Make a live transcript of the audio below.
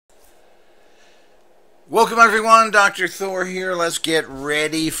Welcome everyone, Dr. Thor here. Let's get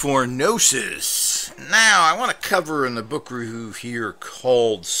ready for Gnosis. Now, I want to cover in the book review here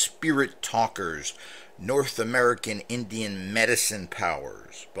called Spirit Talkers, North American Indian Medicine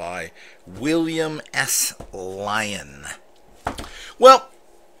Powers by William S. Lyon. Well,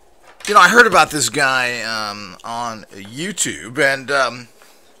 I heard about this guy on YouTube, and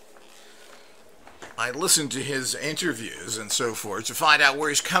I listened to his interviews and so forth to find out where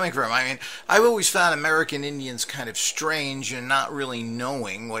he's coming from. I mean, I've always found American Indians kind of strange and not really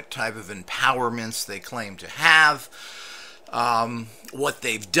knowing what type of empowerments they claim to have, what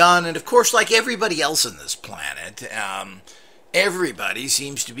they've done, and of course, like everybody else on this planet, everybody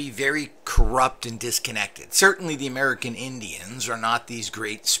seems to be very corrupt and disconnected. Certainly the American Indians are not these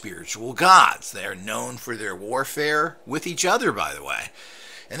great spiritual gods. They are known for their warfare with each other, by the way.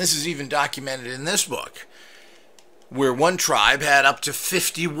 And this is even documented in this book, where one tribe had up to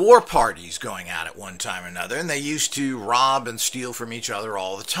 50 war parties going out at one time or another, and they used to rob and steal from each other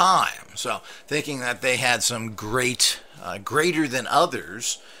all the time. So thinking that they had some greater than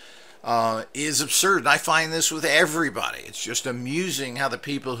others is absurd. And I find this with everybody. It's just amusing how the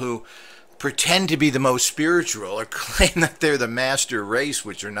people who pretend to be the most spiritual or claim that they're the master race,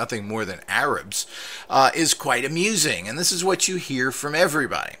 which are nothing more than Arabs, is quite amusing. And this is what you hear from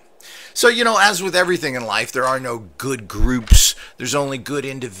everybody. So, as with everything in life, there are no good groups. There's only good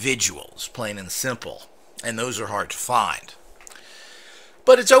individuals, plain and simple. And those are hard to find.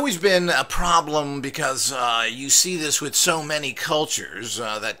 But it's always been a problem because you see this with so many cultures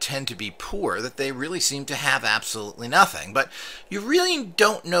that tend to be poor that they really seem to have absolutely nothing. But you really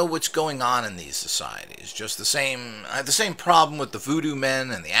don't know what's going on in these societies. Just I have the same problem with the voodoo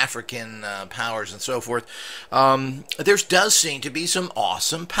men and the African powers and so forth. There does seem to be some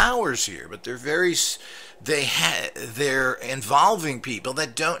awesome powers here, but they're involving people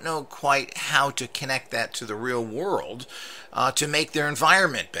that don't know quite how to connect that to the real world to make their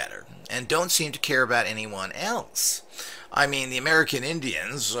environment better, and don't seem to care about anyone else. I mean, the American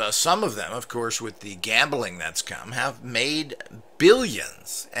Indians, some of them, of course, with the gambling that's come, have made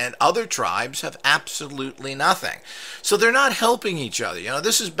billions, and other tribes have absolutely nothing. So they're not helping each other.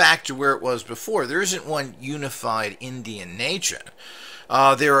 This is back to where it was before. There isn't one unified Indian nation.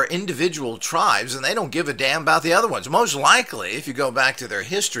 There are individual tribes, and they don't give a damn about the other ones. Most likely, if you go back to their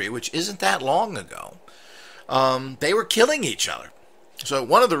history, which isn't that long ago, they were killing each other. So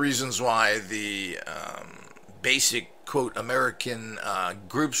one of the reasons why the basic, quote, American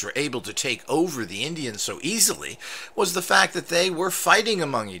groups were able to take over the Indians so easily was the fact that they were fighting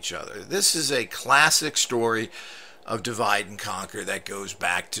among each other. This is a classic story of divide and conquer that goes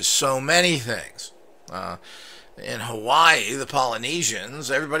back to so many things. In Hawaii, the Polynesians,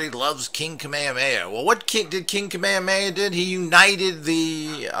 everybody loves King Kamehameha. Well, what did King Kamehameha did? He united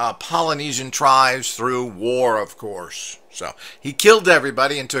the Polynesian tribes through war, of course. So he killed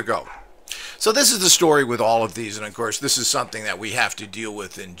everybody and took over. So this is the story with all of these, and of course this is something that we have to deal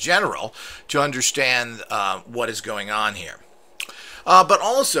with in general to understand what is going on here. But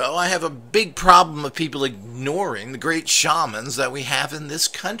also, I have a big problem of people ignoring the great shamans that we have in this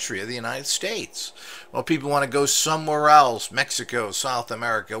country of the United States. Well, people want to go somewhere else, Mexico, South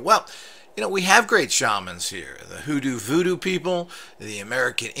America. Well, we have great shamans here. The hoodoo voodoo people, the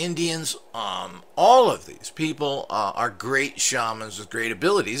American Indians, all of these people are great shamans with great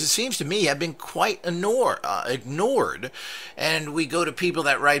abilities. It seems to me have been quite ignored. And we go to people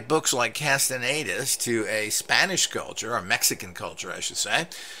that write books like Castaneda's to a Spanish culture, or Mexican culture, I should say.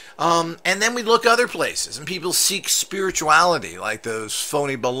 And then we look other places, and people seek spirituality, like those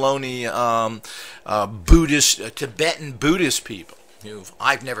phony baloney Tibetan Buddhist people.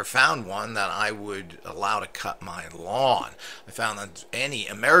 I've never found one that I would allow to cut my lawn. I found that any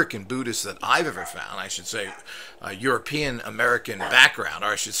American Buddhist that I've ever found, I should say European American background, or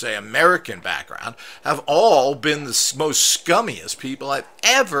I should say American background, have all been the most scummiest people I've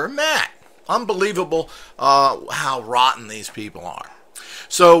ever met. Unbelievable how rotten these people are.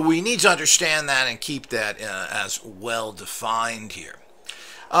 So we need to understand that and keep that as well defined here.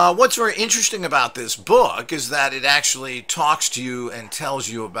 What's very interesting about this book is that it actually talks to you and tells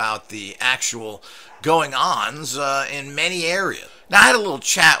you about the actual going-ons in many areas. Now, I had a little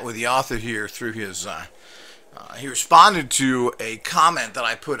chat with the author here through his... he responded to a comment that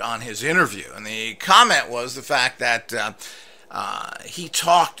I put on his interview, and the comment was the fact that he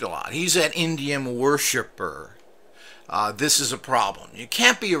talked a lot. He's an Indian worshiper. This is a problem. You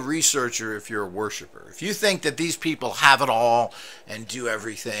can't be a researcher if you're a worshiper. If you think that these people have it all and do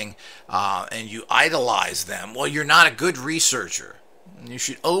everything, and you idolize them, well, you're not a good researcher. You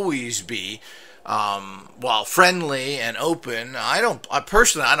should always be while friendly and open,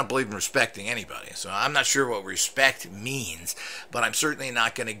 personally, I don't believe in respecting anybody. So I'm not sure what respect means, but I'm certainly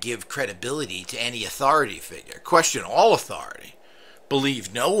not going to give credibility to any authority figure. Question all authority.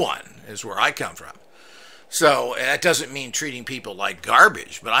 Believe no one is where I come from. So that doesn't mean treating people like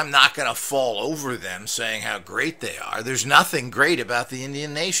garbage, but I'm not going to fall over them saying how great they are. There's nothing great about the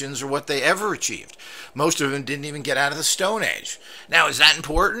Indian nations or what they ever achieved. Most of them didn't even get out of the Stone Age. Now, is that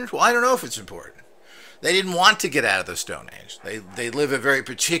important? Well, I don't know if it's important. They didn't want to get out of the Stone Age. They live a very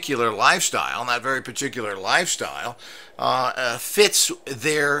particular lifestyle, and that very particular lifestyle fits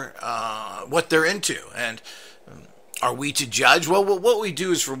their what they're into. And are we to judge? Well, what we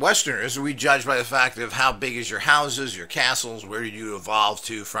do is for Westerners, we judge by the fact of how big is your houses, your castles, where did you evolve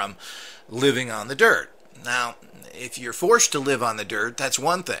to from living on the dirt. Now, if you're forced to live on the dirt, that's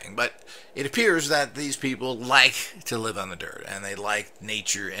one thing, but it appears that these people like to live on the dirt, and they like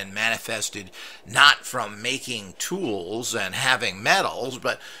nature, and manifested not from making tools and having metals,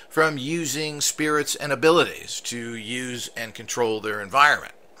 but from using spirits and abilities to use and control their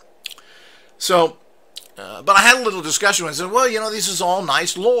environment. So, but I had a little discussion and said, well, this is all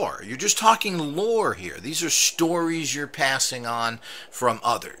nice lore. You're just talking lore here. These are stories you're passing on from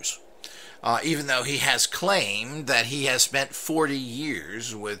others. Even though he has claimed that he has spent 40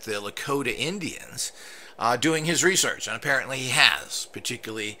 years with the Lakota Indians doing his research. And apparently he has,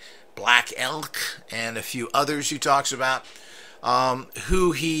 particularly Black Elk and a few others he talks about,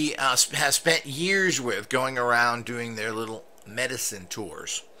 who he has spent years with going around doing their little medicine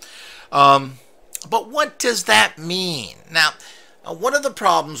tours. But what does that mean? Now, one of the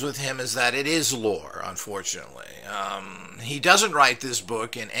problems with him is that it is lore, unfortunately. He doesn't write this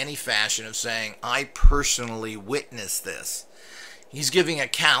book in any fashion of saying, I personally witnessed this. He's giving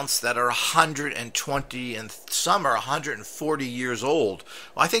accounts that are 120 and some are 140 years old.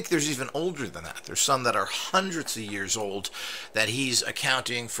 Well, I think there's even older than that. There's some that are hundreds of years old that he's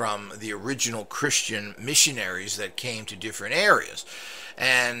accounting from the original Christian missionaries that came to different areas.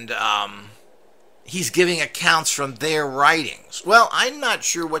 And he's giving accounts from their writings. Well, I'm not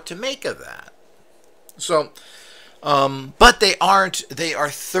sure what to make of that. So, but they are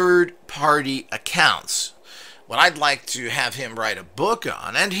third-party accounts. What I'd like to have him write a book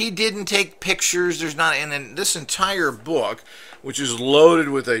on, and he didn't take pictures, there's not, and in this entire book, which is loaded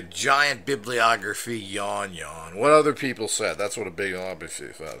with a giant bibliography, yawn, what other people said, that's what a bibliography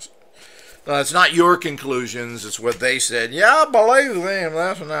is. It's not your conclusions, it's what they said. Yeah, believe them,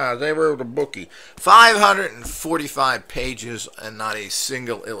 that's nice. They wrote a bookie. 545 pages and not a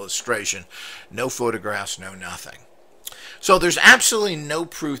single illustration. No photographs, no nothing. So there's absolutely no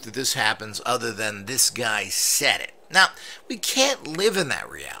proof that this happens other than this guy said it. Now, we can't live in that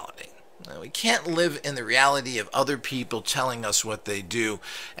reality. We can't live in the reality of other people telling us what they do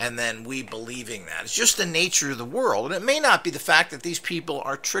and then we believing that. It's just the nature of the world. And it may not be the fact that these people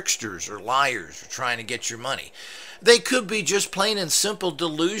are tricksters or liars or trying to get your money. They could be just plain and simple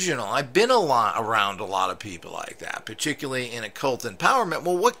delusional. I've been around a lot of people like that, particularly in occult empowerment.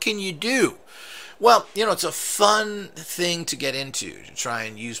 Well, what can you do? Well, it's a fun thing to get into, to try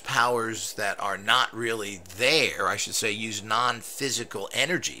and use powers that are not really there. I should say use non-physical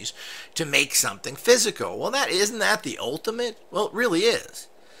energies to make something physical. Well, isn't that the ultimate? Well, it really is.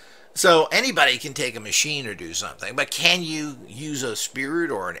 So anybody can take a machine or do something, but can you use a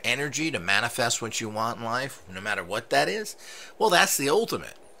spirit or an energy to manifest what you want in life, no matter what that is? Well, that's the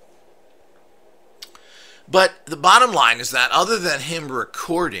ultimate. But the bottom line is that other than him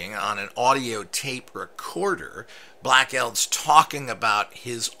recording on an audio tape recorder, Black Elk's talking about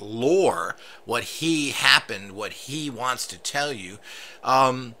his lore, what he happened, what he wants to tell you,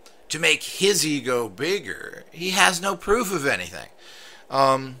 to make his ego bigger, he has no proof of anything.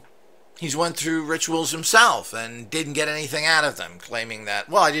 He's went through rituals himself and didn't get anything out of them, claiming that,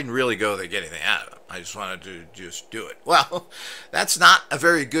 well, I didn't really go there to get anything out of them. I just wanted to just do it. Well, that's not a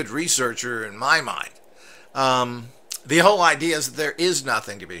very good researcher in my mind. The whole idea is that there is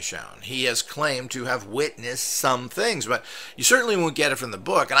nothing to be shown. He has claimed to have witnessed some things, but you certainly won't get it from the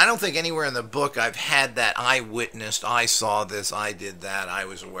book. And I don't think anywhere in the book I've had that I witnessed, I saw this, I did that, I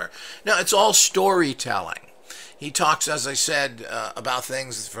was aware. No, it's all storytelling. He talks, as I said, about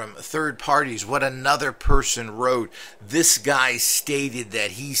things from third parties, what another person wrote. This guy stated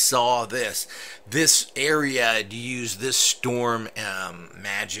that he saw this. This area used this storm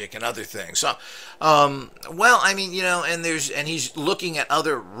magic and other things. So, well, I mean, and he's looking at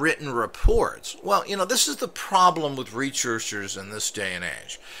other written reports. Well, this is the problem with researchers in this day and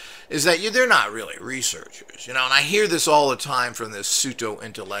age, is that they're not really researchers, and I hear this all the time from the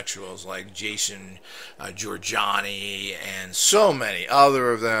pseudo-intellectuals like Jason Georgian Johnny and so many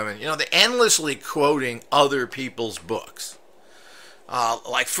other of them, and they're endlessly quoting other people's books.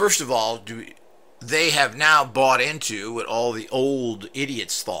 Like, first of all, they have now bought into what all the old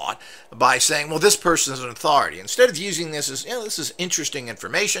idiots thought by saying, well, this person is an authority. Instead of using this as, this is interesting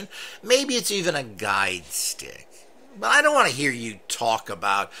information, maybe it's even a guide stick. But I don't want to hear you talk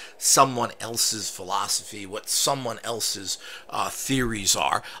about someone else's philosophy, what someone else's theories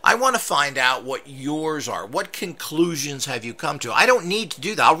are. I want to find out what yours are. What conclusions have you come to? I don't need to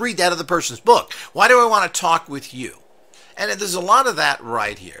do that. I'll read that other person's book. Why do I want to talk with you? And there's a lot of that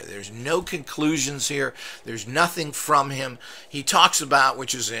right here. There's no conclusions here. There's nothing from him. He talks about,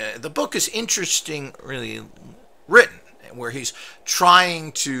 the book is interesting, really written, where he's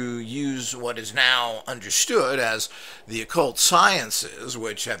trying to use what is now understood as the occult sciences,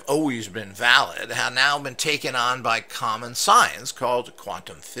 which have always been valid, have now been taken on by common science called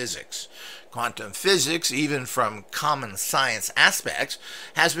quantum physics. Quantum physics, even from common science aspects,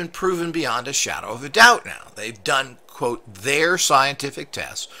 has been proven beyond a shadow of a doubt now. They've done, quote, their scientific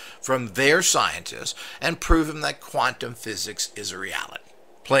tests from their scientists and proven that quantum physics is a reality.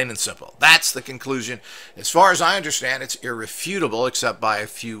 Plain and simple. That's the conclusion. As far as I understand, it's irrefutable except by a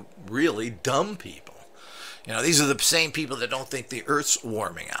few really dumb people. These are the same people that don't think the Earth's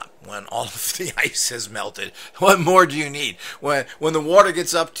warming up when all of the ice has melted. What more do you need? When the water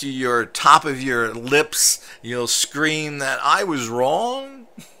gets up to your top of your lips, you'll scream that I was wrong?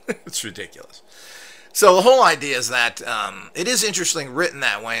 It's ridiculous. So the whole idea is that it is interesting written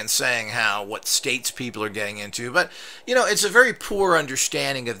that way and saying what states people are getting into. But, it's a very poor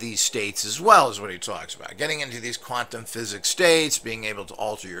understanding of these states as well as what he talks about. Getting into these quantum physics states, being able to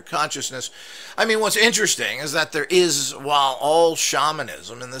alter your consciousness. I mean, what's interesting is that there is, while all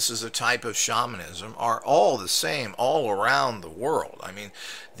shamanism, and this is a type of shamanism, are all the same all around the world. I mean,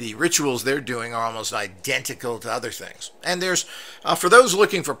 the rituals they're doing are almost identical to other things. And there's, for those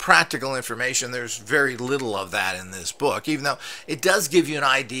looking for practical information, there's very little of that in this book, even though it does give you an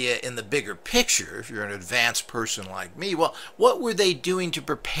idea in the bigger picture, if you're an advanced person like me. Well, what were they doing to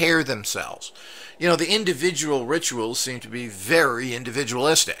prepare themselves? The individual rituals seem to be very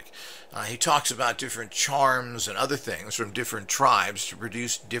individualistic. He talks about different charms and other things from different tribes to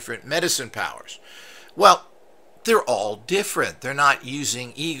produce different medicine powers. Well, they're all different. They're not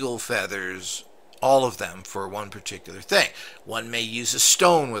using eagle feathers, all of them, for one particular thing. One may use a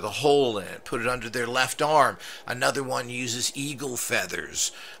stone with a hole in it, put it under their left arm. Another one uses eagle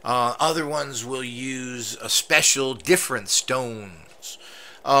feathers. Other ones will use a special different stones.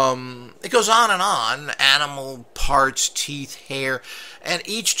 It goes on and on. Animal parts, teeth, hair, and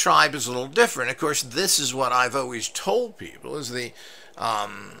each tribe is a little different. Of course, this is what I've always told people, is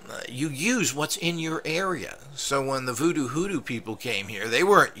you use what's in your area. So when the voodoo hoodoo people came here, they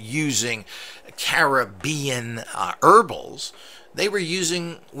weren't using Caribbean herbals. They were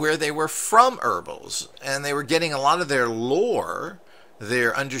using where they were from herbals, and they were getting a lot of their lore,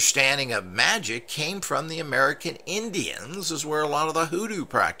 their understanding of magic came from the American Indians, is where a lot of the hoodoo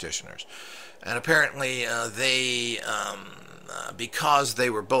practitioners. And apparently because they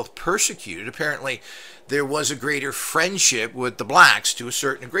were both persecuted, apparently there was a greater friendship with the blacks to a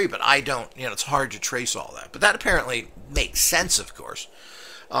certain degree, but I don't, it's hard to trace all that. But that apparently makes sense, of course,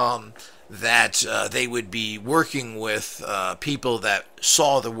 that they would be working with people that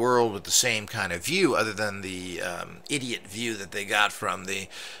saw the world with the same kind of view, other than the idiot view that they got from the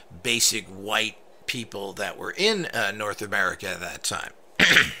basic white people that were in North America at that time.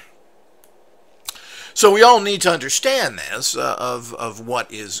 So we all need to understand this, of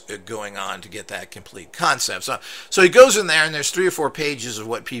what is going on to get that complete concept. So he goes in there, and there's 3 or 4 pages of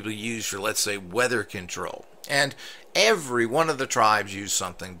what people use for, let's say, weather control. And every one of the tribes use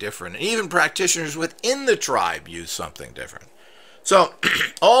something different. And even practitioners within the tribe use something different. So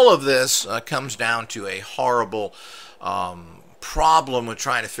all of this comes down to a horrible problem with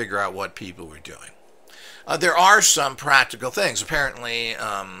trying to figure out what people were doing. There are some practical things. Apparently,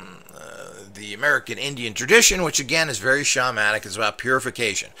 the American Indian tradition, which again is very shamanic, is about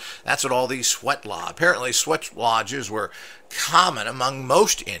purification. That's what all these sweat lodges. Apparently, sweat lodges were common among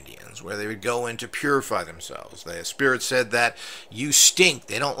most Indians, where they would go in to purify themselves. The spirit said that you stink.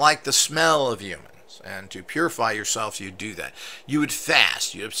 They don't like the smell of humans. And to purify yourself, you do that. You would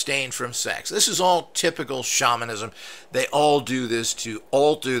fast. You abstain from sex. This is all typical shamanism. They all do this to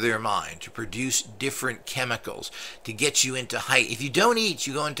alter their mind, to produce different chemicals, to get you into height. If you don't eat,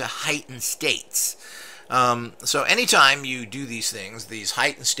 you go into heightened states. So anytime you do these things, these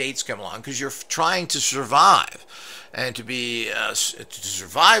heightened states come along because you're trying to survive. And to be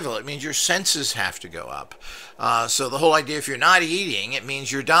survival, it means your senses have to go up. So the whole idea, if you're not eating, it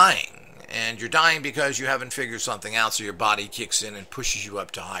means you're dying. and you're dying because you haven't figured something out, so your body kicks in and pushes you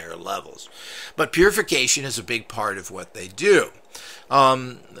up to higher levels. But purification is a big part of what they do.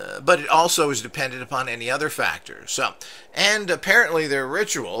 But it also is dependent upon any other factors. And apparently their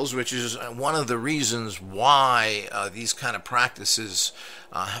rituals, which is one of the reasons why these kind of practices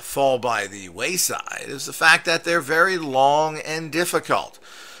fall by the wayside, is the fact that they're very long and difficult.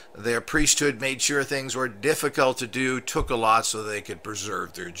 Their priesthood made sure things were difficult to do, took a lot so they could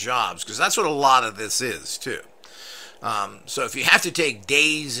preserve their jobs, because that's what a lot of this is, too. So if you have to take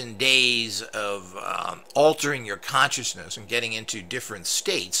days and days of altering your consciousness and getting into different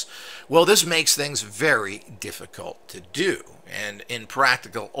states, well, this makes things very difficult to do and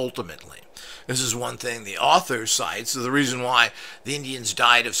impractical ultimately. This is one thing the author cites. The reason why the Indians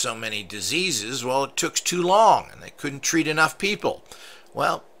died of so many diseases, well, it took too long and they couldn't treat enough people.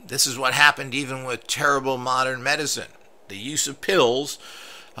 Well, this is what happened even with terrible modern medicine. The use of pills,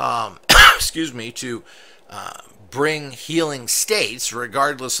 to bring healing states,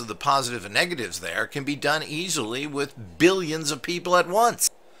 regardless of the positive and negatives there, can be done easily with billions of people at once.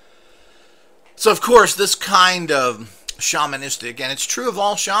 So, of course, this kind of shamanistic, and it's true of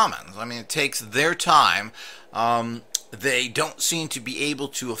all shamans, I mean, it takes their time. They don't seem to be able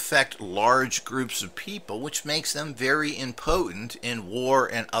to affect large groups of people, which makes them very impotent in war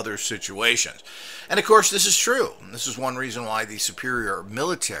and other situations. And, of course, this is true. This is one reason why the superior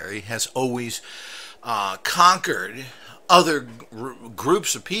military has always conquered other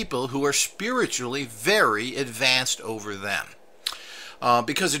groups of people who are spiritually very advanced over them.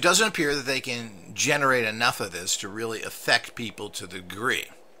 Because it doesn't appear that they can generate enough of this to really affect people to the degree.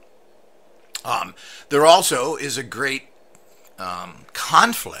 There also is a great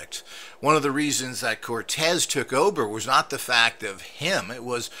conflict. One of the reasons that Cortez took over was not the fact of him. It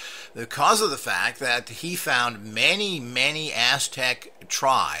was because of the fact that he found many, many Aztec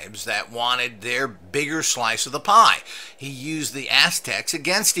tribes that wanted their bigger slice of the pie. He used the Aztecs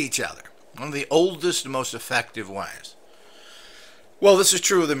against each other. One of the oldest and most effective ways. Well, this is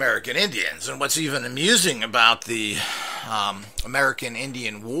true of the American Indians, and what's even amusing about the American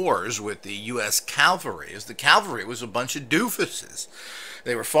Indian Wars with the U.S. cavalry is the cavalry was a bunch of doofuses.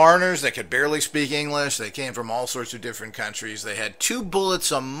 They were foreigners, they could barely speak English, they came from all sorts of different countries, they had 2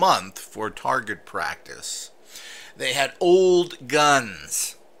 bullets a month for target practice. They had old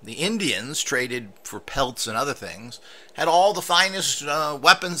guns. The Indians traded for pelts and other things, had all the finest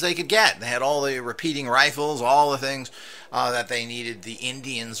weapons they could get. They had all the repeating rifles, all the things that they needed. The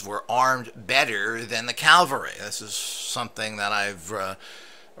Indians were armed better than the cavalry. This is something that I've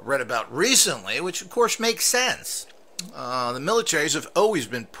read about recently, which of course makes sense. The militaries have always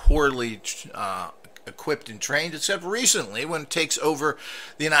been poorly equipped and trained, except recently when it takes over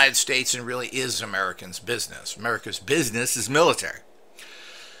the United States and really is Americans' business. America's business is military.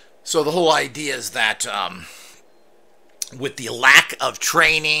 So the whole idea is that with the lack of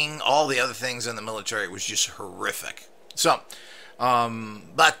training, all the other things in the military was just horrific. So,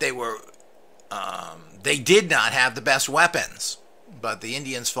 but they did not have the best weapons. But the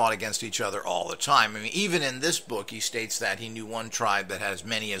Indians fought against each other all the time. I mean, even in this book, he states that he knew one tribe that had as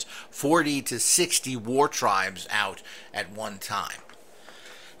many as 40 to 60 war tribes out at one time.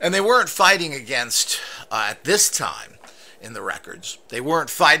 And they weren't fighting against, at this time in the records, they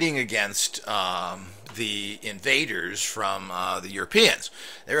weren't fighting against the invaders from the Europeans.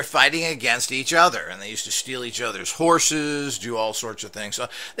 They were fighting against each other, and they used to steal each other's horses, do all sorts of things. So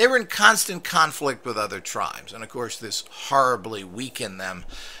they were in constant conflict with other tribes, and of course this horribly weakened them,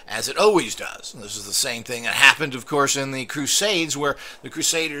 as it always does. And this is the same thing that happened, of course, in the Crusades, where the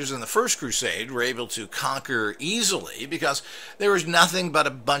Crusaders in the First Crusade were able to conquer easily because there was nothing but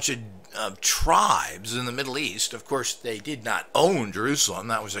a bunch of tribes in the Middle East. Of course, they did not own Jerusalem.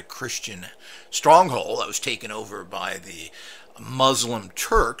 That was a Christian stronghold that was taken over by the Muslim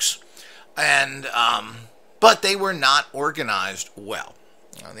Turks, and but they were not organized well.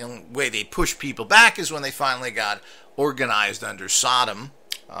 The only way they pushed people back is when they finally got organized under Saladin,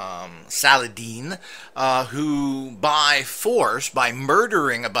 who by force, by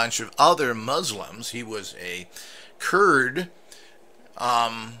murdering a bunch of other Muslims, he was a Kurd,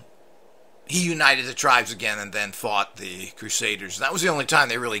 he united the tribes again and then fought the Crusaders. That was the only time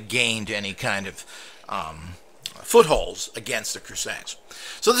they really gained any kind of footholds against the Crusades.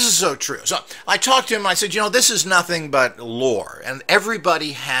 So this is so true. So I talked to him, I said, you know, this is nothing but lore, and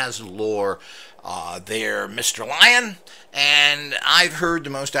everybody has lore there, Mr. Lyon, and I've heard the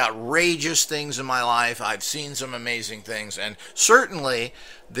most outrageous things in my life. I've seen some amazing things, and certainly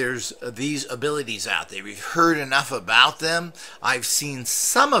there's these abilities out there. We've heard enough about them. I've seen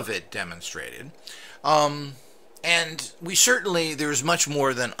some of it demonstrated. And we certainly, there's much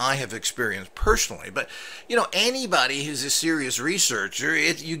more than I have experienced personally. But, you know, anybody who's a serious researcher,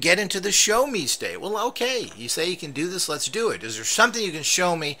 you get into the show me state. Well, okay, you say you can do this, let's do it. Is there something you can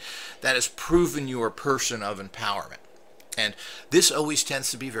show me that has proven you are a person of empowerment? And this always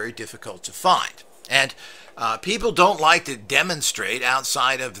tends to be very difficult to find. And people don't like to demonstrate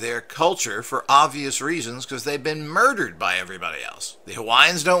outside of their culture for obvious reasons because they've been murdered by everybody else. The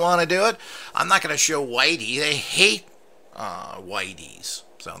Hawaiians don't want to do it. I'm not going to show whitey. They hate whiteys.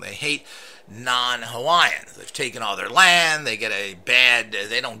 So they hate non-Hawaiians. They've taken all their land. They get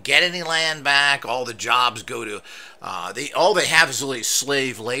they don't get any land back. All the jobs go to, all they have is really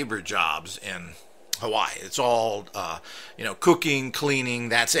slave labor jobs in Hawaii. It's all, cooking, cleaning,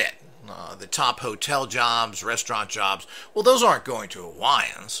 that's it. The top hotel jobs, restaurant jobs, well, those aren't going to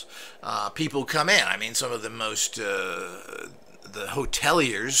Hawaiians. People come in. I mean, some of the most, the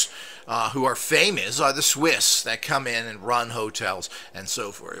hoteliers who are famous are the Swiss that come in and run hotels and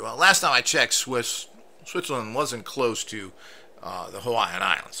so forth. Well, last time I checked, Switzerland wasn't close to the Hawaiian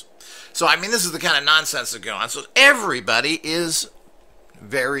Islands. So, I mean, this is the kind of nonsense that's going on. So everybody is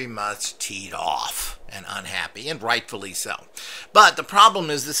very much teed off and unhappy, and rightfully so. But the problem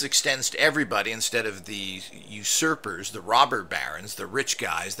is this extends to everybody instead of the usurpers, the robber barons, the rich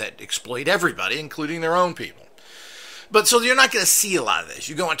guys that exploit everybody, including their own people. But so you're not going to see a lot of this.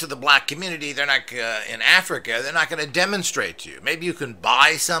 You go into the black community, they're not in Africa, they're not going to demonstrate to you. Maybe you can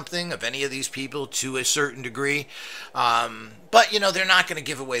buy something of any of these people to a certain degree, but they're not going to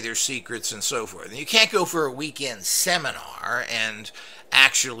give away their secrets and so forth. And you can't go for a weekend seminar and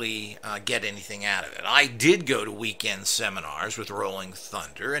actually get anything out of it. I did go to weekend seminars with Rolling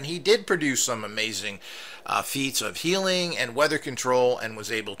Thunder, and he did produce some amazing feats of healing and weather control and was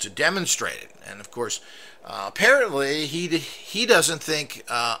able to demonstrate it. And of course, apparently he doesn't think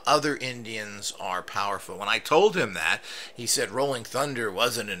other Indians are powerful. When I told him that, he said Rolling Thunder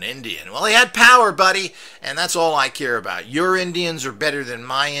wasn't an Indian. Well, he had power, buddy, and that's all I care about. Your Indians are better than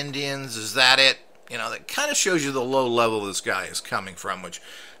my Indians. Is that it? That kind of shows you the low level this guy is coming from, which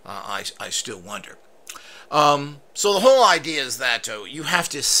I still wonder. So the whole idea is that you have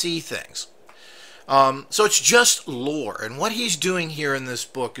to see things. So it's just lore. And what he's doing here in this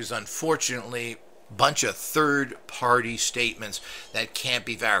book is unfortunately a bunch of third-party statements that can't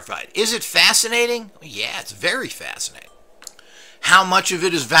be verified. Is it fascinating? Yeah, it's very fascinating. How much of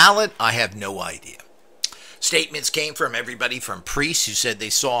it is valid? I have no idea. Statements came from everybody from priests who said they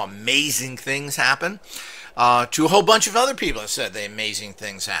saw amazing things happen to a whole bunch of other people that said the amazing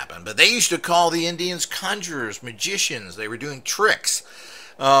things happen. But they used to call the Indians conjurers, magicians. They were doing tricks.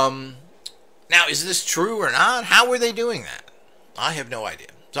 Now, is this true or not? How were they doing that? I have no idea.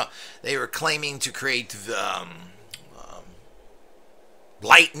 So they were claiming to create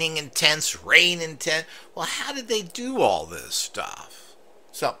lightning intense, rain intense. Well, how did they do all this stuff?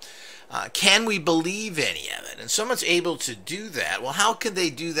 So can we believe any of it? And someone's able to do that. Well, how could they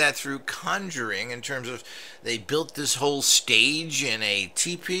do that through conjuring in terms of they built this whole stage in a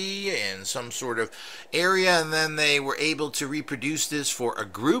teepee in some sort of area, and then they were able to reproduce this for a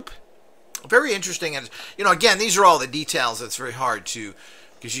group? Very interesting. And, again, these are all the details that's very hard to,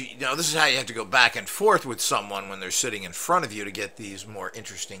 because, this is how you have to go back and forth with someone when they're sitting in front of you to get these more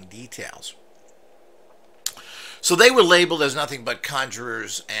interesting details. So they were labeled as nothing but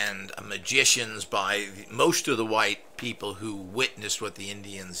conjurers and magicians by most of the white people who witnessed what the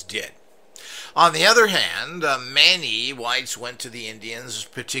Indians did. On the other hand, many whites went to the Indians,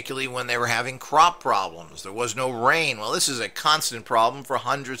 particularly when they were having crop problems. There was no rain. Well, this is a constant problem for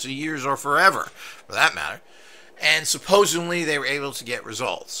hundreds of years or forever, for that matter. And supposedly they were able to get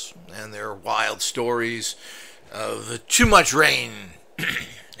results. And there are wild stories of too much rain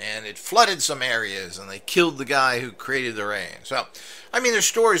and it flooded some areas, and they killed the guy who created the rain. So, I mean, there's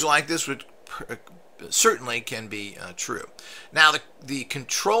stories like this which certainly can be true. Now, the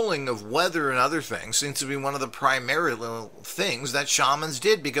controlling of weather and other things seems to be one of the primary things that shamans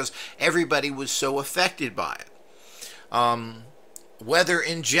did because everybody was so affected by it. Weather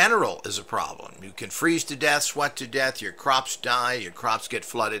in general is a problem. You can freeze to death, sweat to death, your crops die, your crops get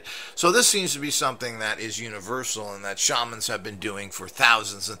flooded. So this seems to be something that is universal and that shamans have been doing for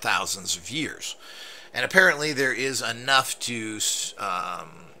thousands and thousands of years. And apparently there is enough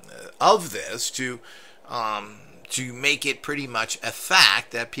of this to make it pretty much a fact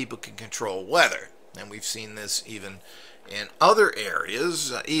that people can control weather. And we've seen this even in other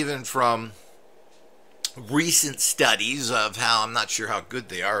areas, even from recent studies of how, I'm not sure how good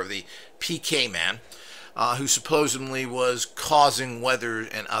they are, of the PK man. who supposedly was causing weather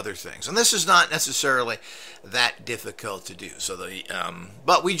and other things. And this is not necessarily that difficult to do. So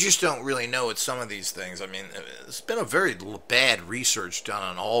but we just don't really know what some of these things. I mean, it's been a very bad research done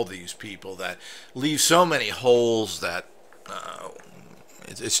on all these people that leave so many holes that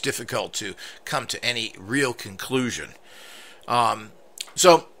it's difficult to come to any real conclusion. And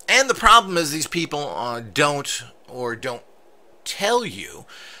the problem is these people don't tell you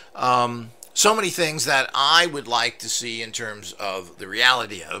so many things that I would like to see in terms of the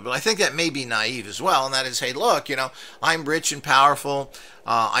reality of it. But I think that may be naive as well, and that is, hey, look, I'm rich and powerful.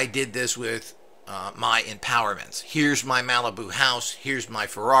 I did this with my empowerments. Here's my Malibu house. Here's my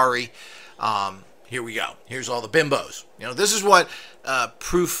Ferrari. Here we go. Here's all the bimbos. This is what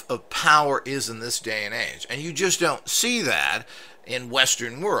proof of power is in this day and age. And you just don't see that in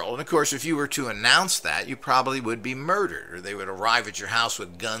Western world. And of course, if you were to announce that, you probably would be murdered, or they would arrive at your house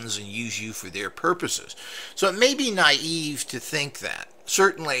with guns and use you for their purposes. So it may be naive to think that.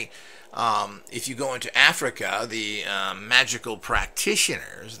 Certainly, if you go into Africa, the magical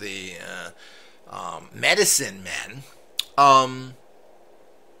practitioners, the medicine men,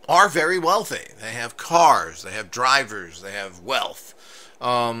 are very wealthy. They have cars, they have drivers, they have wealth.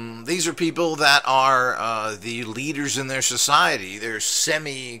 These are people that are the leaders in their society. They're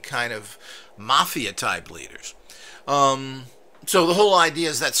semi kind of mafia type leaders. So the whole idea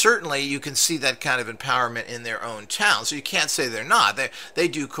is that certainly you can see that kind of empowerment in their own town. So you can't say they're not. They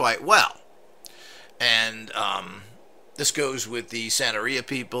do quite well. And this goes with the Santeria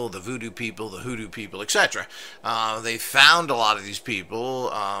people, the voodoo people, the hoodoo people, etc. They found a lot of these people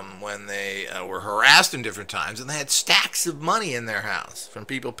when they were harassed in different times, and they had stacks of money in their house from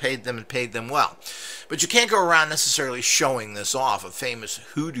people paid them and paid them well. But you can't go around necessarily showing this off. A famous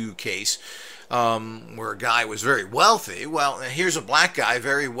hoodoo case where a guy was very wealthy. Well, here's a black guy,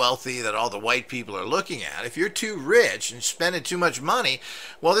 very wealthy, that all the white people are looking at. If you're too rich and spending too much money,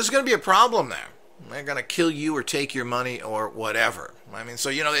 well, there's going to be a problem there. They're going to kill you or take your money or whatever. I mean, so,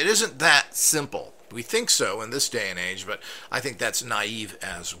 it isn't that simple. We think so in this day and age, but I think that's naive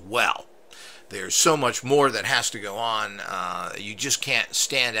as well. There's so much more that has to go on. You just can't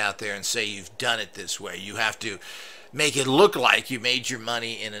stand out there and say you've done it this way. You have to make it look like you made your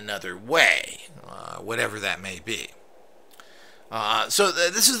money in another way, whatever that may be. So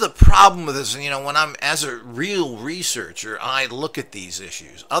this is the problem with this. When I'm, as a real researcher, I look at these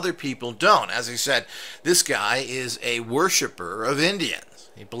issues. Other people don't. As I said, this guy is a worshiper of Indians.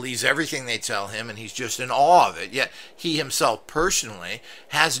 He believes everything they tell him, and he's just in awe of it. Yet he himself personally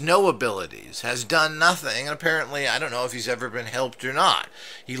has no abilities, has done nothing, and apparently, I don't know if he's ever been helped or not.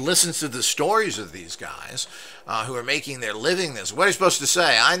 He listens to the stories of these guys who are making their living this. What are you supposed to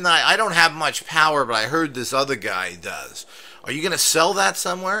say? I don't have much power, but I heard this other guy does. Are you going to sell that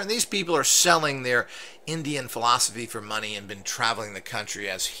somewhere? And these people are selling their Indian philosophy for money and been traveling the country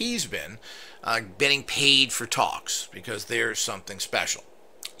as he's been, getting paid for talks because there's something special.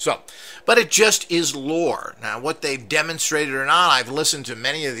 So, but it just is lore. Now, what they've demonstrated or not, I've listened to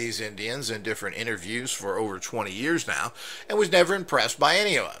many of these Indians in different interviews for over 20 years now and was never impressed by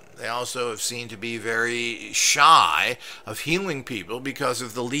any of them. They also have seemed to be very shy of healing people because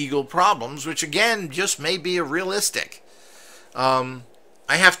of the legal problems, which again just may be realistic. I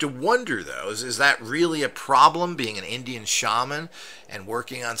have to wonder, though, is that really a problem, being an Indian shaman and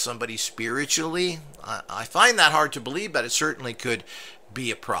working on somebody spiritually? I find that hard to believe, but it certainly could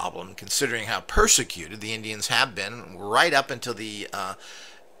be a problem, considering how persecuted the Indians have been right up until the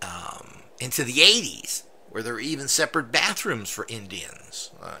into the 80s, where there were even separate bathrooms for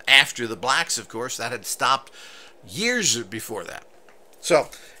Indians. After the blacks, of course, that had stopped years before that. So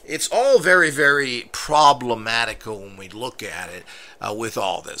it's all very, very problematical when we look at it with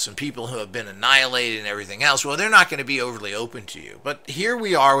all this. And people who have been annihilated and everything else, well, they're not going to be overly open to you. But here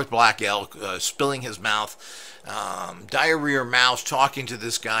we are with Black Elk spilling his mouth, diarrhea mouth, talking to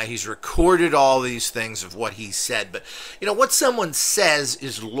this guy. He's recorded all these things of what he said. But, what someone says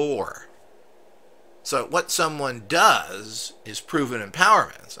is lore. So what someone does is proven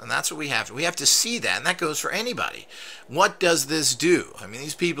empowerment, and that's what we have. We have to see that, and that goes for anybody. What does this do? I mean,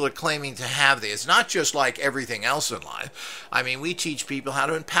 these people are claiming to have this. It's not just like everything else in life. I mean, we teach people how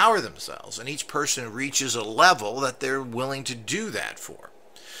to empower themselves, and each person reaches a level that they're willing to do that for.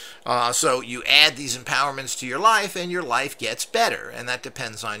 So you add these empowerments to your life, and your life gets better, and that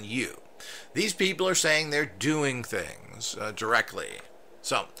depends on you. These people are saying they're doing things directly.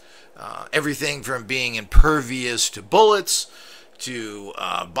 So everything from being impervious to bullets, to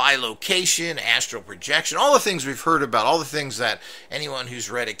bilocation, astral projection, all the things we've heard about, all the things that anyone who's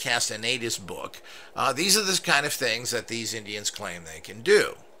read a Castaneda's book, these are the kind of things that these Indians claim they can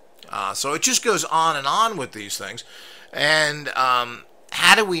do. So it just goes on and on with these things. And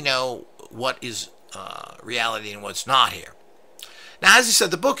how do we know what is reality and what's not here? Now, as I said,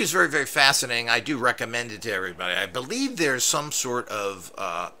 the book is very, very fascinating. I do recommend it to everybody. I believe there's some sort of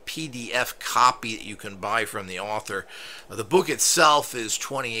PDF copy that you can buy from the author. The book itself is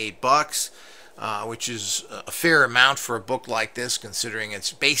 $28, which is a fair amount for a book like this, considering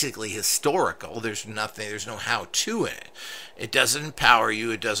it's basically historical. There's no how-to in it. It doesn't empower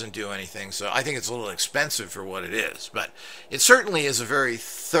you. It doesn't do anything. So I think it's a little expensive for what it is. But it certainly is a very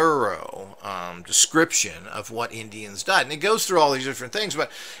thorough description of what Indians did. And it goes through all these different things,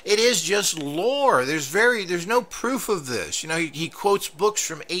 but it is just lore. There's no proof of this. You know, he quotes books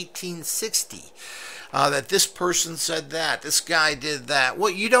from 1860. That this person said that, this guy did that.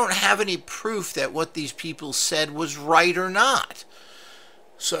 Well, you don't have any proof that what these people said was right or not.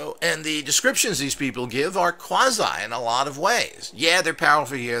 So, and the descriptions these people give are quasi in a lot of ways. Yeah, they're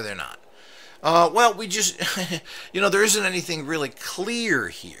powerful, yeah, they're not. Well, we just, there isn't anything really clear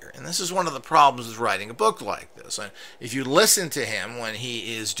here. And this is one of the problems with writing a book like this. And if you listen to him when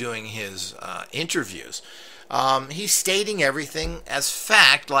he is doing his interviews, he's stating everything as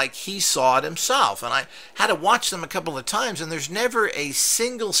fact like he saw it himself. And I had to watch them a couple of times, and there's never a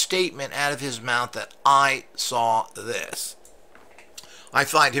single statement out of his mouth that I saw this. I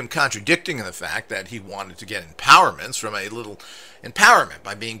find him contradicting the fact that he wanted to get empowerments from a little empowerment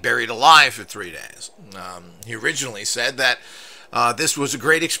by being buried alive for 3 days. He originally said that this was a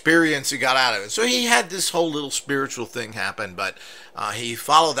great experience he got out of it. So he had this whole little spiritual thing happen, but he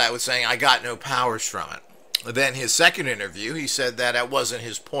followed that with saying, I got no powers from it. Then his second interview, he said that it wasn't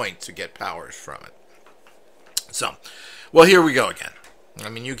his point to get powers from it. So, well, here we go again. I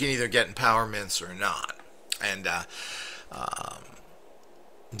mean, you can either get empowerments or not. And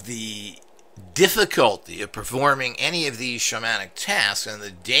the difficulty of performing any of these shamanic tasks and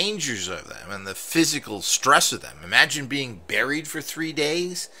the dangers of them and the physical stress of them. Imagine being buried for 3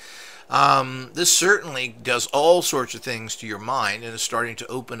 days. This certainly does all sorts of things to your mind and is starting to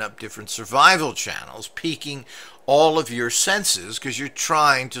open up different survival channels, piquing all of your senses because you're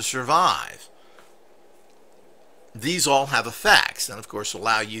trying to survive. These all have effects and, of course,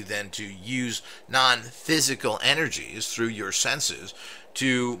 allow you then to use non-physical energies through your senses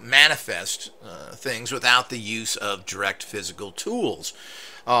to manifest things without the use of direct physical tools.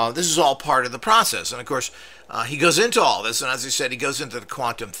 This is all part of the process. And, of course, he goes into all this, and as I said, he goes into the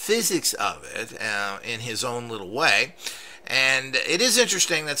quantum physics of it in his own little way. And it is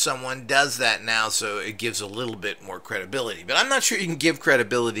interesting that someone does that now, so it gives a little bit more credibility. But I'm not sure you can give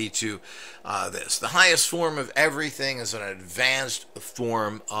credibility to this. The highest form of everything is an advanced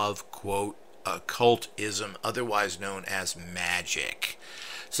form of, quote, occultism, otherwise known as magic.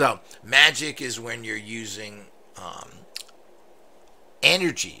 So, magic is when you're using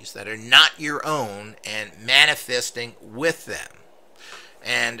energies that are not your own and manifesting with them.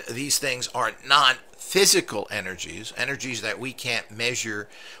 And these things are not physical energies, energies that we can't measure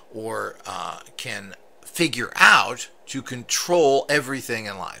or can figure out to control everything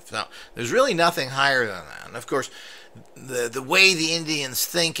in life. Now, there's really nothing higher than that. And of course, the way the Indians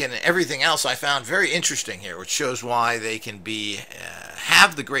think and everything else I found very interesting here, which shows why they can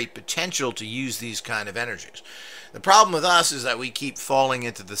have the great potential to use these kind of energies. The problem with us is that we keep falling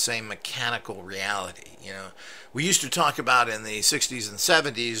into the same mechanical reality. You know, we used to talk about in the 60s and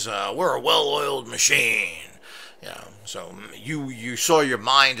 70s, we're a well-oiled machine. You know, so you saw your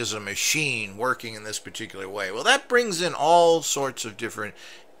mind as a machine working in this particular way. Well, that brings in all sorts of different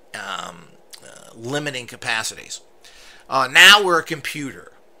limiting capacities. Now we're a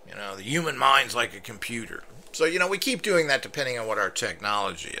computer. You know, the human mind's like a computer. So, you know, we keep doing that depending on what our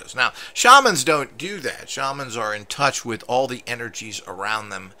technology is. Now, shamans don't do that. Shamans are in touch with all the energies around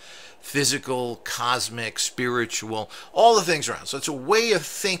them. Physical, cosmic, spiritual, all the things around. So it's a way of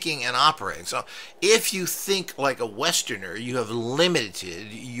thinking and operating. So if you think like a Westerner, you have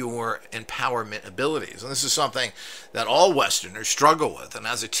limited your empowerment abilities. And this is something that all Westerners struggle with. And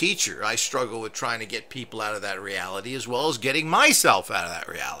as a teacher, I struggle with trying to get people out of that reality as well as getting myself out of that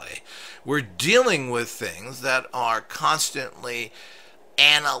reality. We're dealing with things that are constantly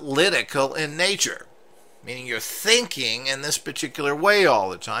analytical in nature. Meaning you're thinking in this particular way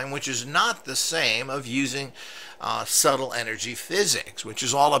all the time, which is not the same of using subtle energy physics, which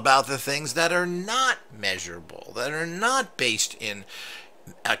is all about the things that are not measurable, that are not based in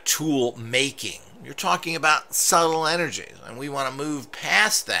a tool making. You're talking about subtle energies, and we want to move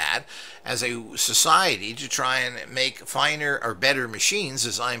past that as a society to try and make finer or better machines,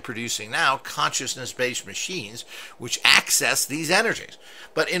 as I'm producing now, consciousness-based machines which access these energies.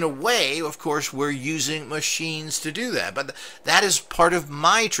 But in a way, of course, we're using machines to do that. But that is part of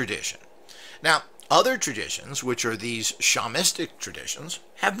my tradition. Now, other traditions, which are these shamanistic traditions,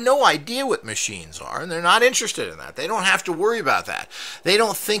 have no idea what machines are, and they're not interested in that. They don't have to worry about that. They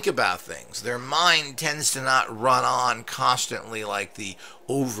don't think about things. Their mind tends to not run on constantly like the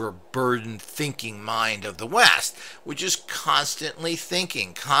overburdened thinking mind of the West, which is constantly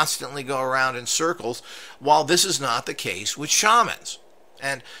thinking, constantly go around in circles, while this is not the case with shamans.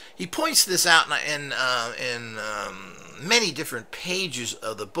 And he points this out in many different pages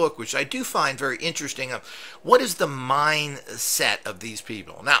of the book, which I do find very interesting, of what is the mindset of these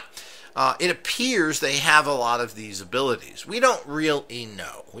people. Now, it appears they have a lot of these abilities. We don't really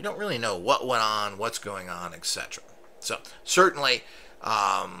know. We don't really know what went on, what's going on, etc. So, certainly,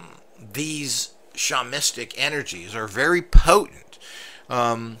 these shamanistic energies are very potent.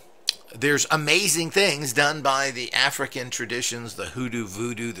 There's amazing things done by the African traditions, the hoodoo,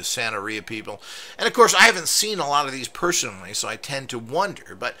 voodoo, the Santeria people. And of course, I haven't seen a lot of these personally, so I tend to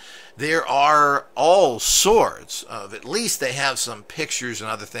wonder. But there are all sorts of, at least they have some pictures and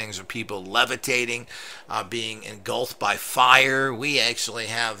other things of people levitating, being engulfed by fire. We actually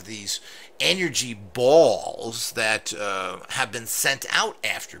have these energy balls that have been sent out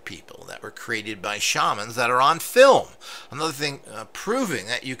after people that were created by shamans that are on film. Another thing proving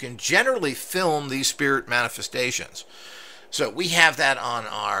that you can generally film these spirit manifestations. So we have that on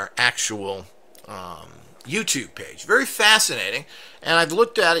our actual YouTube page. Very fascinating. And I've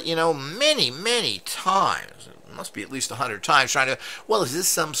looked at it, many times. It must be at least 100 times, trying to, well, is this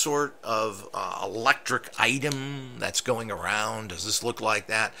some sort of electric item that's going around? Does this look like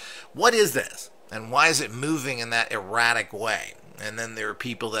that? What is this? And why is it moving in that erratic way? And then there are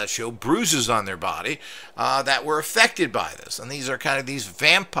people that show bruises on their body that were affected by this. And these are kind of these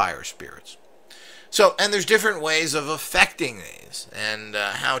vampire spirits. So, and there's different ways of affecting these and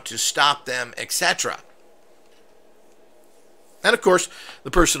how to stop them, etc. And of course, the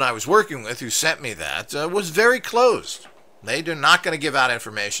person I was working with who sent me that was very closed. They're not going to give out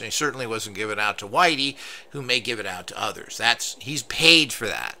information. He certainly wasn't giving it out to Whitey, who may give it out to others. He's paid for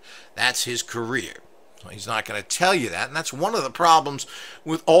that. That's his career. So he's not going to tell you that. And that's one of the problems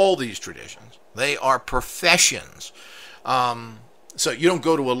with all these traditions. They are professions. So you don't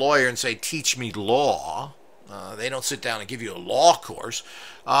go to a lawyer and say, teach me law. They don't sit down and give you a law course.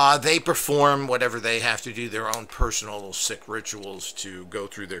 They perform whatever they have to do, their own personal little sick rituals to go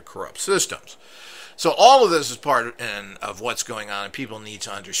through their corrupt systems. So all of this is part of what's going on, and people need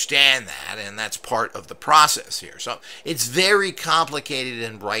to understand that, and that's part of the process here. So it's very complicated,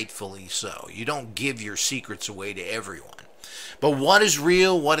 and rightfully so. You don't give your secrets away to everyone. But what is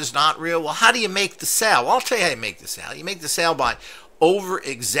real, what is not real? Well, how do you make the sale? Well, I'll tell you how you make the sale. You make the sale by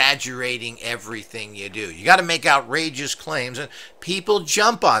over-exaggerating everything you do. You got to make outrageous claims, and people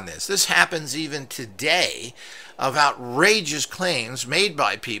jump on this. This happens even today, of outrageous claims made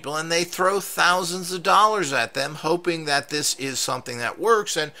by people, and they throw thousands of dollars at them, hoping that this is something that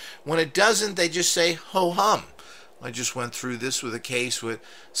works, and when it doesn't, they just say, ho-hum. I just went through this with a case with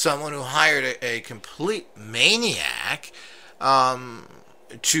someone who hired a complete maniac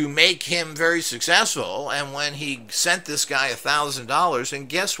to make him very successful, and when he sent this guy $1,000, and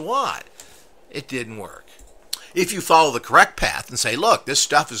guess what? It didn't work. If you follow the correct path and say, look, this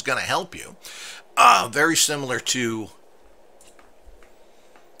stuff is going to help you, very similar to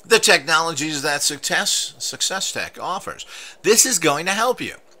the technologies that Success Tech offers. This is going to help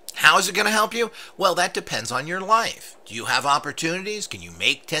you. How is it going to help you? Well, that depends on your life. Do you have opportunities? Can you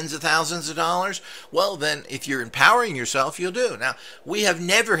make tens of thousands of dollars? Well, then, if you're empowering yourself, you'll do. Now, we have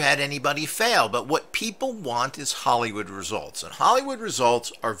never had anybody fail, but what people want is Hollywood results. And Hollywood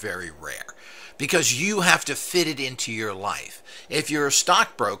results are very rare because you have to fit it into your life. If you're a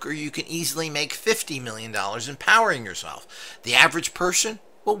stockbroker, you can easily make $50 million empowering yourself. The average person,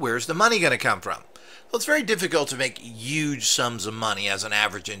 well, where's the money going to come from? Well, it's very difficult to make huge sums of money as an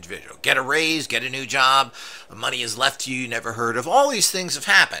average individual. Get a raise, get a new job, money is left to you never heard of. All these things have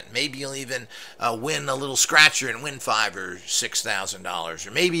happened. Maybe you'll even win a little scratcher and win $5,000 or $6,000,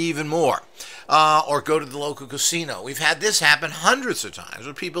 or maybe even more. Or go to the local casino. We've had this happen hundreds of times,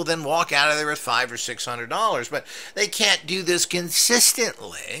 where people then walk out of there with $500 or $600, but they can't do this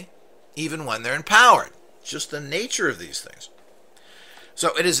consistently, even when they're empowered. It's just the nature of these things.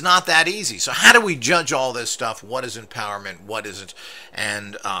 So it is not that easy. So how do we judge all this stuff? What is empowerment? What isn't?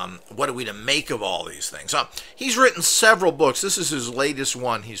 And what are we to make of all these things? So he's written several books. This is his latest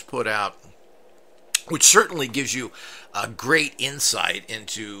one he's put out, which certainly gives you a great insight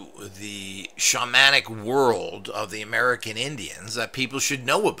into the shamanic world of the American Indians that people should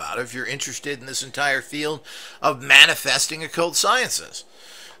know about if you're interested in this entire field of manifesting occult sciences.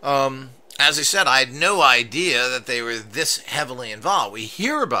 As I said, I had no idea that they were this heavily involved. We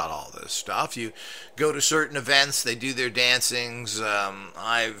hear about all this stuff. You go to certain events, they do their dancings.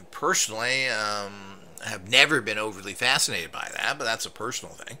 I personally have never been overly fascinated by that, but that's a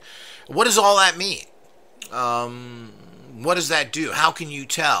personal thing. What does all that mean? What does that do? How can you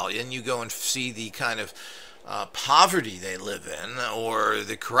tell? And you go and see the kind of poverty they live in or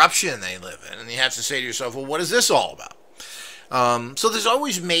the corruption they live in, and you have to say to yourself, well, what is this all about? So there's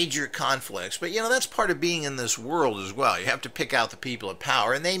always major conflicts, but that's part of being in this world as well. You have to pick out the people of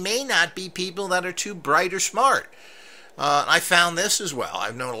power, and they may not be people that are too bright or smart. I found this as well.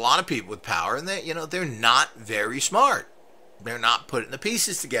 I've known a lot of people with power, and they're not very smart. They're not putting the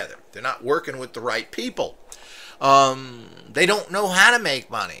pieces together. They're not working with the right people. They don't know how to make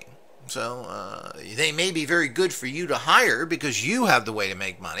money. So they may be very good for you to hire because you have the way to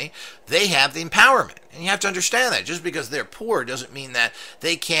make money. They have the empowerment. And you have to understand that. Just because they're poor doesn't mean that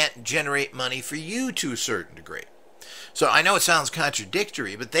they can't generate money for you to a certain degree. So I know it sounds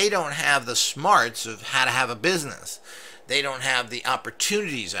contradictory, but they don't have the smarts of how to have a business. They don't have the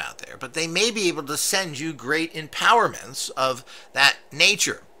opportunities out there. But they may be able to send you great empowerments of that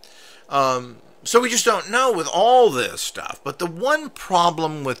nature. So we just don't know with all this stuff. But the one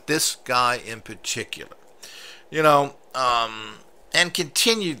problem with this guy in particular, and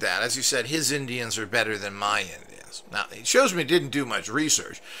continued that, as you said, his Indians are better than my Indians. Now, it shows me he didn't do much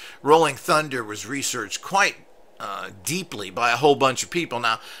research. Rolling Thunder was researched quite deeply by a whole bunch of people.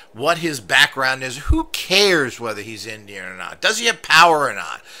 Now, what his background is, who cares whether he's Indian or not? Does he have power or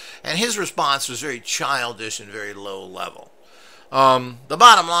not? And his response was very childish and very low level. The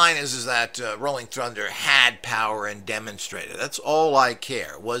bottom line is that Rolling Thunder had power and demonstrated. That's all I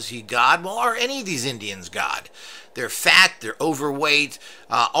care. Was he God? Well, are any of these Indians God? They're fat, they're overweight,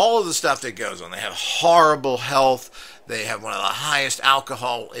 all of the stuff that goes on. They have horrible health. They have one of the highest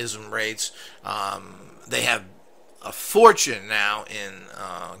alcoholism rates. They have a fortune now in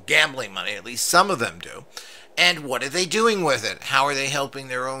gambling money. At least some of them do. And what are they doing with it? How are they helping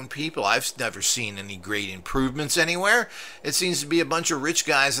their own people? I've never seen any great improvements anywhere. It seems to be a bunch of rich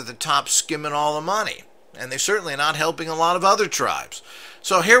guys at the top skimming all the money. And they're certainly not helping a lot of other tribes.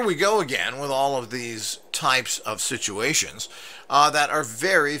 So here we go again with all of these types of situations that are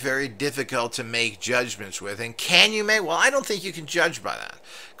very, very difficult to make judgments with. And can you make? Well, I don't think you can judge by that.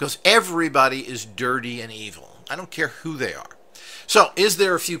 Because everybody is dirty and evil. I don't care who they are. So, is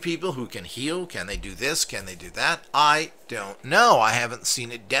there a few people who can heal? Can they do this? Can they do that? I don't know. I haven't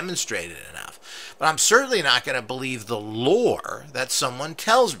seen it demonstrated enough. But I'm certainly not going to believe the lore that someone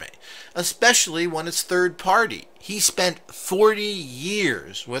tells me, especially when it's third party. He spent 40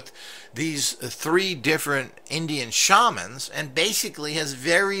 years with these 3 different Indian shamans and basically has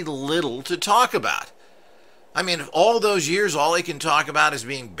very little to talk about. I mean, if all those years, all he can talk about is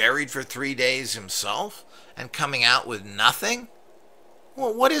being buried for 3 days himself and coming out with nothing?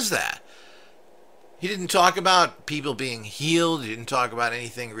 Well, what is that? He didn't talk about people being healed. He didn't talk about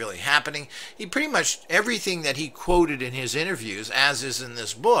anything really happening. He pretty much, everything that he quoted in his interviews, as is in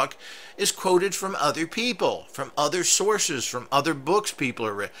this book, is quoted from other people, from other sources, from other books people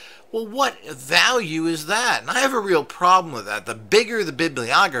are written. Well, what value is that? And I have a real problem with that. The bigger the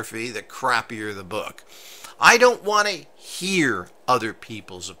bibliography, the crappier the book. I don't want to hear other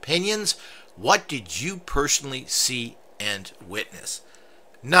people's opinions. What did you personally see and witness?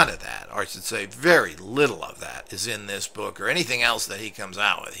 None of that, or I should say very little of that, is in this book or anything else that he comes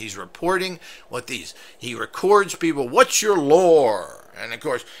out with. He's reporting he records people, what's your lore? And of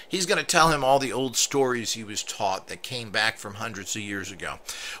course, he's going to tell him all the old stories he was taught that came back from hundreds of years ago.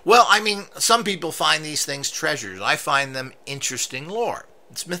 Well, I mean, some people find these things treasures. I find them interesting lore.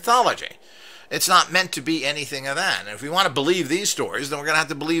 It's mythology. It's not meant to be anything of that. And if we want to believe these stories, then we're going to have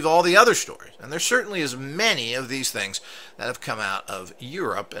to believe all the other stories. And there certainly is many of these things that have come out of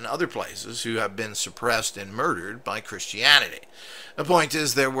Europe and other places who have been suppressed and murdered by Christianity. The point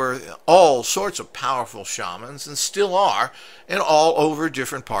is there were all sorts of powerful shamans, and still are, in all over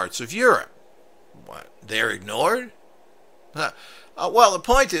different parts of Europe. What? They're ignored? Well, the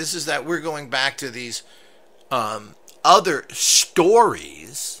point is that we're going back to these other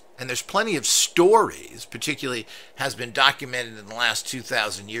stories. And there's plenty of stories, particularly has been documented in the last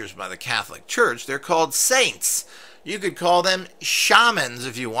 2,000 years by the Catholic Church. They're called saints. You could call them shamans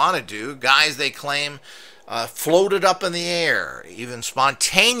if you wanted to. Guys they claim floated up in the air, even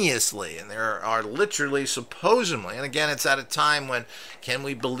spontaneously. And there are literally, supposedly, and again, it's at a time when, can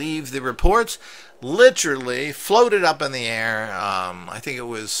we believe the reports? Literally floated up in the air. I think it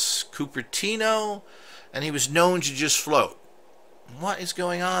was Cupertino, and he was known to just float. What is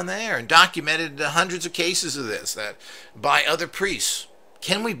going on there? And documented hundreds of cases of this that by other priests.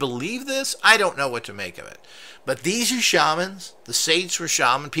 Can we believe this? I don't know what to make of it. But these are shamans. The saints were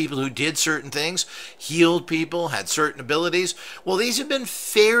shaman, people who did certain things, healed people, had certain abilities. Well, these have been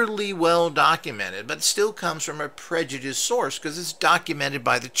fairly well documented, but it still comes from a prejudiced source because it's documented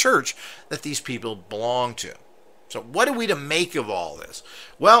by the church that these people belong to. So what are we to make of all this?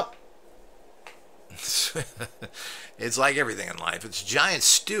 Well, it's like everything in life. It's a giant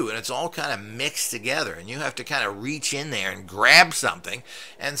stew, and it's all kind of mixed together, and you have to kind of reach in there and grab something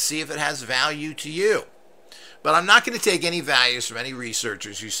and see if it has value to you. But I'm not going to take any values from any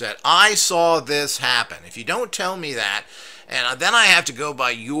researchers who said, I saw this happen. If you don't tell me that, and then I have to go by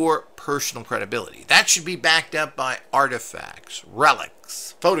your personal credibility. That should be backed up by artifacts,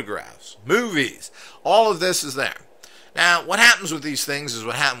 relics, photographs, movies. All of this is there. Now, what happens with these things is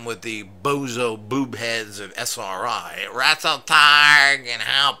what happened with the bozo boob heads of SRI, Ratzeltag and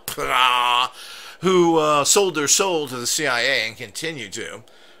Halpra, who sold their soul to the CIA and continue to.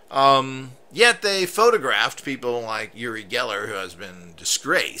 Yet they photographed people like Uri Geller, who has been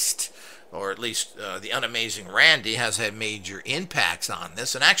disgraced, or at least the unamazing Randy has had major impacts on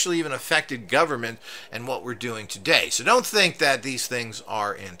this and actually even affected government and what we're doing today. So don't think that these things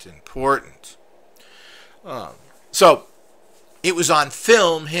aren't important. So it was on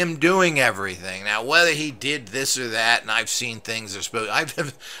film, him doing everything. Now, whether he did this or that, and I've seen things that are supposed, I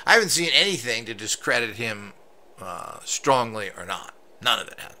haven't seen anything to discredit him strongly or not. None of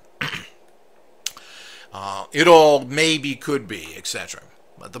it happened. It all maybe could be, etc.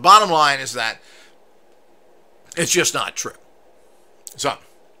 But the bottom line is that it's just not true. So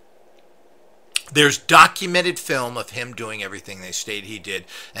there's documented film of him doing everything they stated he did,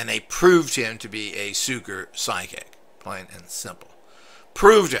 and they proved him to be a Suker psychic, plain and simple.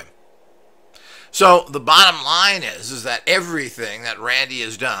 Proved him. So the bottom line is that everything that Randy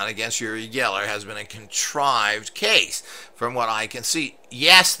has done against Uri Geller has been a contrived case, from what I can see.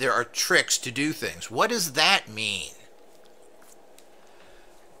 Yes, there are tricks to do things. What does that mean?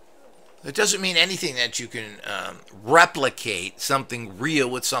 It doesn't mean anything that you can replicate something real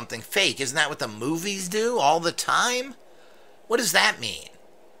with something fake. Isn't that what the movies do all the time? What does that mean?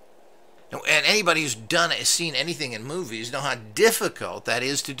 And anybody who's seen anything in movies know how difficult that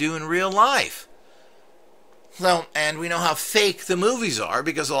is to do in real life. So, and we know how fake the movies are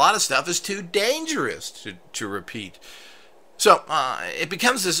because a lot of stuff is too dangerous to repeat. So it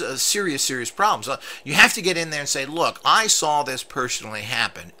becomes this serious problem. So you have to get in there and say, look, I saw this personally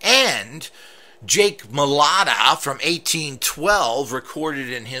happen. And Jake Mulata from 1812 recorded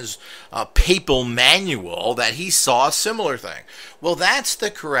in his papal manual that he saw a similar thing. Well, that's the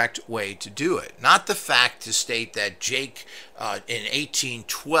correct way to do it. Not the fact to state that Jake in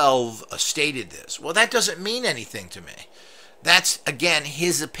 1812 stated this. Well, that doesn't mean anything to me. That's, again,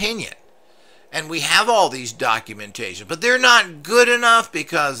 his opinion. And we have all these documentation, but they're not good enough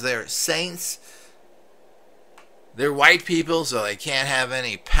because they're saints. They're white people, so they can't have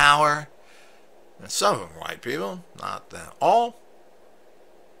any power. And some of them are white people, not that all.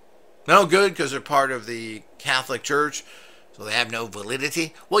 No good because they're part of the Catholic Church, so they have no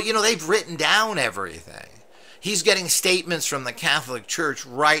validity. Well, you know, they've written down everything. He's getting statements from the Catholic Church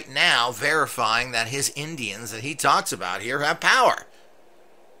right now verifying that his Indians that he talks about here have power.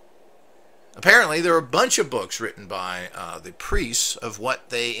 Apparently, there are a bunch of books written by the priests of what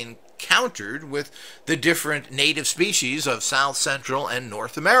they encountered with the different native species of South, Central, and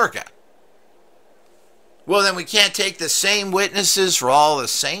North America. Well, then we can't take the same witnesses for all the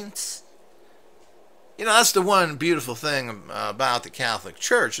saints? You know, that's the one beautiful thing about the Catholic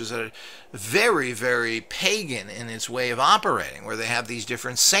Church, is that it's very, very pagan in its way of operating, where they have these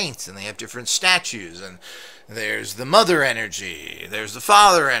different saints, and they have different statues, and there's the mother energy, there's the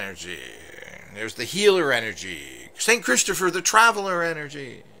father energy, there's the healer energy, St. Christopher the traveler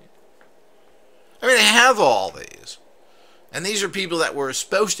energy. I mean, they have all these. And these are people that were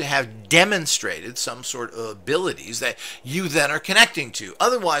supposed to have demonstrated some sort of abilities that you then are connecting to,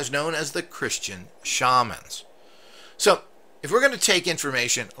 otherwise known as the Christian shamans. So, if we're going to take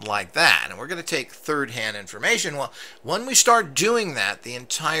information like that, and we're going to take third-hand information, well, when we start doing that, the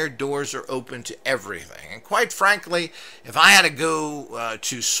entire doors are open to everything. And quite frankly, if I had to go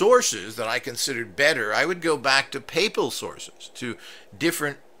to sources that I considered better, I would go back to papal sources, to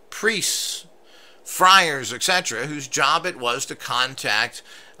different priests, friars, etc., whose job it was to contact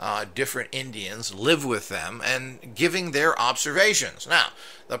different Indians, live with them, and giving their observations. Now,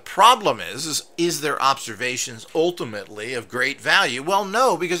 the problem is their observations ultimately of great value? Well,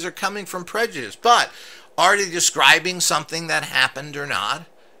 no, because they're coming from prejudice. But are they describing something that happened or not?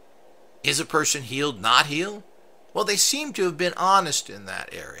 Is a person healed, not healed? Well, they seem to have been honest in that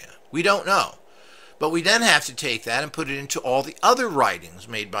area. We don't know. But we then have to take that and put it into all the other writings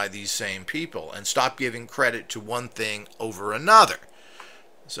made by these same people and stop giving credit to one thing over another.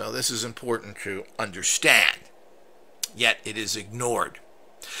 So this is important to understand. Yet it is ignored.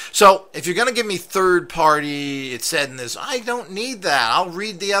 So if you're going to give me third party, it said in this, I don't need that. I'll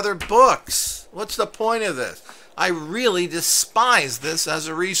read the other books. What's the point of this? I really despise this as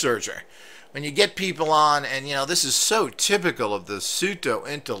a researcher. When you get people on, and this is so typical of the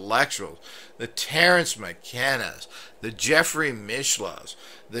pseudo-intellectuals, the Terence McKennas, the Jeffrey Mishlas,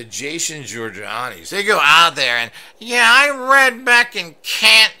 the Jason Giorgianis. They go out there and, I read back in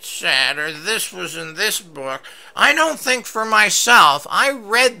Kant said, or this was in this book. I don't think for myself. I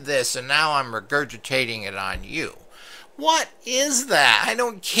read this and now I'm regurgitating it on you. What is that? I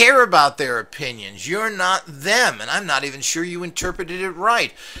don't care about their opinions. You're not them, and I'm not even sure you interpreted it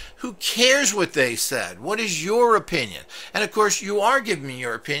right. Who cares what they said? What is your opinion? And of course, you are giving me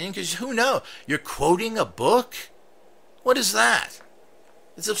your opinion because who knows? You're quoting a book? What is that?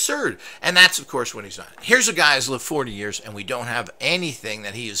 It's absurd. And that's, of course, what he's done. Here's a guy who's lived 40 years, and we don't have anything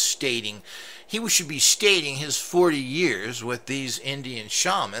that he is stating. He should be stating his 40 years with these Indian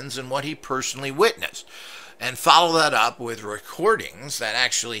shamans and what he personally witnessed. And follow that up with recordings that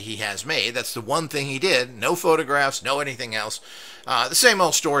actually he has made. That's the one thing he did. No photographs, no anything else. The same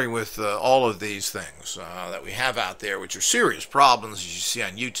old story with all of these things that we have out there, which are serious problems, as you see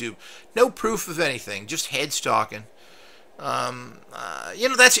on YouTube. No proof of anything, just heads talking.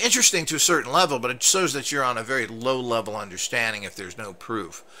 That's interesting to a certain level, but it shows that you're on a very low-level understanding if there's no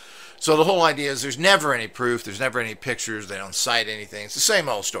proof. So the whole idea is there's never any proof, there's never any pictures, they don't cite anything. It's the same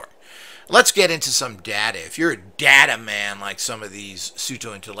old story. Let's get into some data. If you're a data man like some of these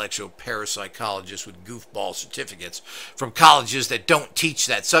pseudo-intellectual parapsychologists with goofball certificates from colleges that don't teach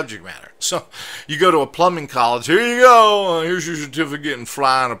that subject matter. So you go to a plumbing college, here you go, here's your certificate in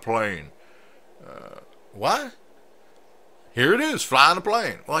flying a plane. What? Here it is, flying a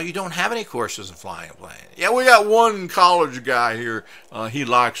plane. Well, you don't have any courses in flying a plane. Yeah, we got one college guy here, he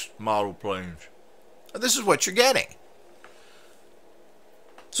likes model planes. This is what you're getting.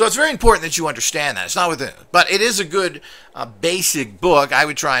 So it's very important that you understand that. It's not within it. But it is a good basic book. I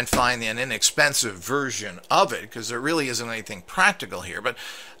would try and find an inexpensive version of it because there really isn't anything practical here. But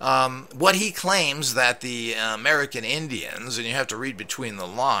what he claims that the American Indians, and you have to read between the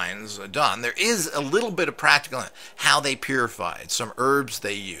lines, done, there is a little bit of practical how they purified, some herbs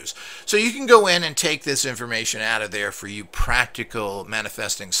they use. So you can go in and take this information out of there for you practical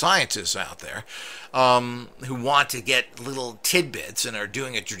manifesting scientists out there who want to get little tidbits and are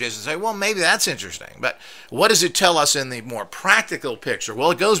doing it traditionally. Say, well, maybe that's interesting. But what does it tell us in the more practical picture?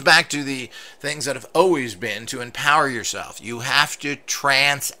 Well, it goes back to the things that have always been to empower yourself. You have to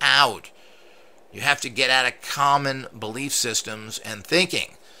trance out. You have to get out of common belief systems and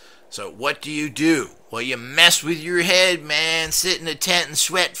thinking. So what do? Well, you mess with your head, man. Sit in a tent and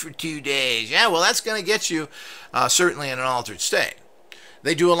sweat for 2 days. Yeah, well, that's going to get you certainly in an altered state.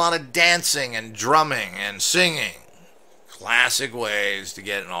 They do a lot of dancing and drumming and singing. Classic ways to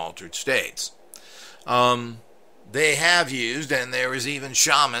get in altered states. They have used, and there was even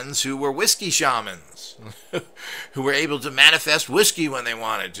shamans who were whiskey shamans, who were able to manifest whiskey when they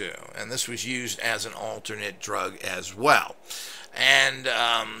wanted to. And this was used as an alternate drug as well. And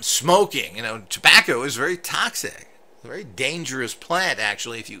smoking, tobacco is very toxic. It's a very dangerous plant,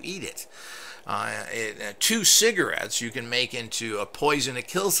 actually, if you eat it. 2 cigarettes you can make into a poison to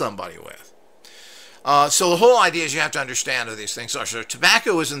kill somebody with. So the whole idea is you have to understand how these things are. So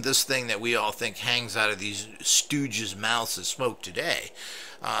tobacco isn't this thing that we all think hangs out of these stooges' mouths that smoke today.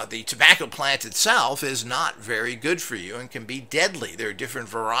 The tobacco plant itself is not very good for you and can be deadly. There are different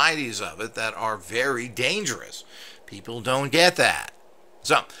varieties of it that are very dangerous. People don't get that.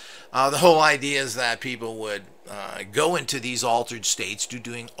 So the whole idea is that people would go into these altered states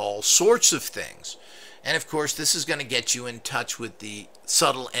doing all sorts of things. And of course, this is going to get you in touch with the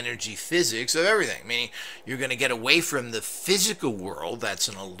subtle energy physics of everything. Meaning, you're going to get away from the physical world, that's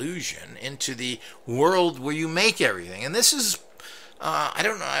an illusion, into the world where you make everything. And this is, I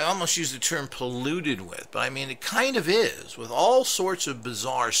don't know, I almost use the term polluted with, but I mean, it kind of is, with all sorts of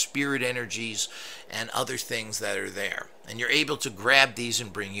bizarre spirit energies and other things that are there. And you're able to grab these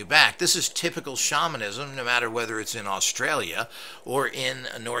and bring you back. This is typical shamanism, no matter whether it's in Australia or in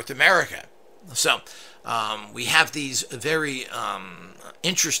North America. So we have these very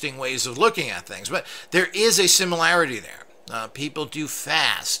interesting ways of looking at things, but there is a similarity there. People do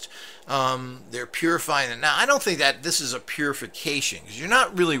fast. They're purifying it. Now, I don't think that this is a purification, because you're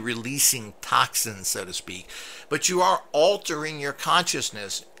not really releasing toxins, so to speak, but you are altering your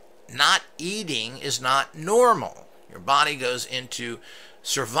consciousness. Not eating is not normal. Your body goes into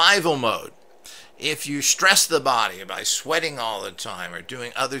survival mode. If you stress the body by sweating all the time or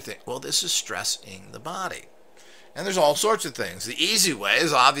doing other things, well, this is stressing the body. And there's all sorts of things. The easy way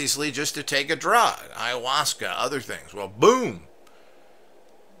is obviously just to take a drug, ayahuasca, other things. Well, boom.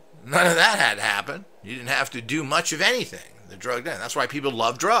 None of that had to happen. You didn't have to do much of anything. The drug did. That's why people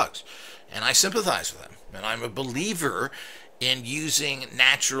love drugs. And I sympathize with them. And I'm a believer in using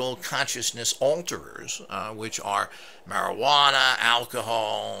natural consciousness alterers, which are marijuana,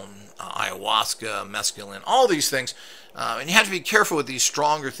 alcohol, ayahuasca, mescaline, all these things. And you have to be careful with these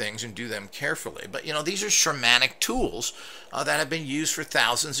stronger things and do them carefully. But, you know, these are shamanic tools that have been used for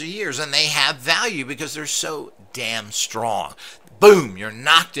thousands of years, and they have value because they're so damn strong. Boom, you're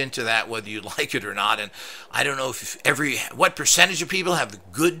knocked into that whether you like it or not. And I don't know if what percentage of people have the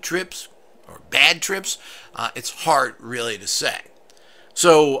good trips or bad trips. It's hard really to say.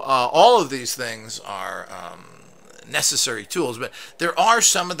 So all of these things are necessary tools, but there are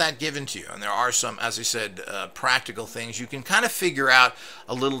some of that given to you, and there are some, as I said, practical things. You can kind of figure out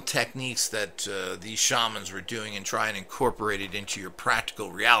a little techniques that these shamans were doing and try and incorporate it into your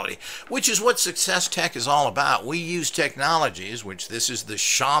practical reality, which is what Success Tech is all about. We use technologies, which this is the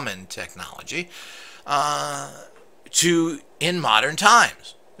shaman technology, in modern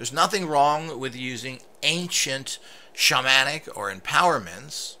times. There's nothing wrong with using ancient shamanic or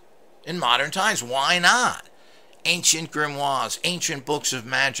empowerments in modern times. Why not? Ancient grimoires, ancient books of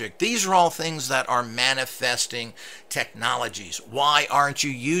magic. These are all things that are manifesting technologies. Why aren't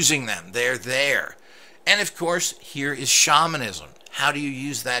you using them? They're there. And of course, here is shamanism. How do you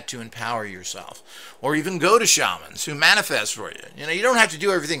use that to empower yourself? Or even go to shamans who manifest for you. You know, you don't have to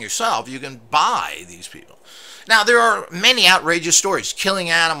do everything yourself. You can buy these people. Now, there are many outrageous stories, killing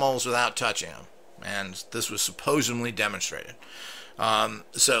animals without touching them. And this was supposedly demonstrated.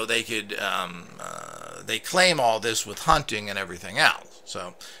 So they could, they claim all this with hunting and everything else.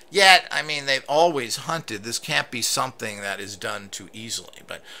 So, yet, I mean, they've always hunted. This can't be something that is done too easily.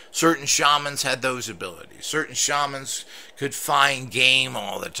 But certain shamans had those abilities. Certain shamans could find game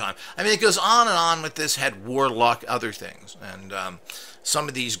all the time. I mean, it goes on and on with this, had warlock, other things. And some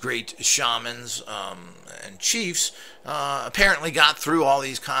of these great shamans and chiefs apparently got through all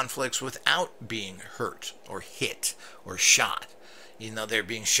these conflicts without being hurt or hit or shot. You know, they're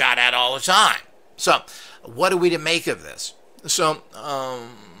being shot at all the time. So, what are we to make of this? So,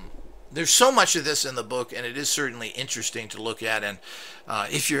 there's so much of this in the book, and it is certainly interesting to look at. And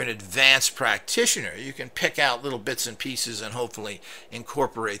if you're an advanced practitioner, you can pick out little bits and pieces and hopefully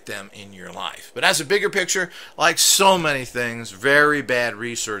incorporate them in your life. But as a bigger picture, like so many things, very bad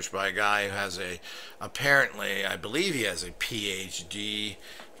research by a guy who has apparently, I believe he has a PhD.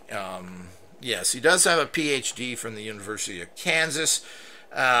 Yes, he does have a PhD from the University of Kansas.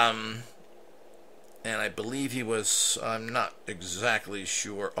 And I believe he was, I'm not exactly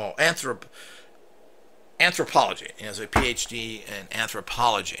sure, anthropology. He has a PhD in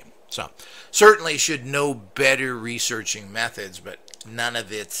anthropology. So, certainly should know better researching methods, but none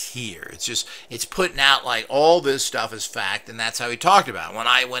of it's here. It's just, it's putting out like all this stuff is fact, and that's how he talked about it. When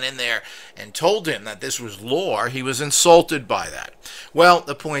I went in there and told him that this was lore, he was insulted by that. Well,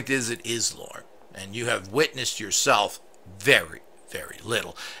 the point is, it is lore, and you have witnessed yourself very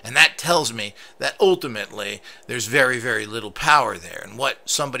little. And that tells me that ultimately there's very, very little power there. And what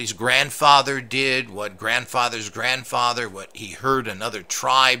somebody's grandfather did, what grandfather's grandfather, what he heard another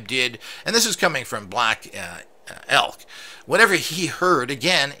tribe did, and this is coming from Black Elk, whatever he heard,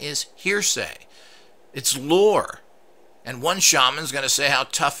 again, is hearsay. It's lore. And one shaman's going to say how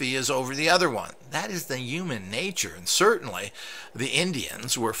tough he is over the other one. That is the human nature. And certainly the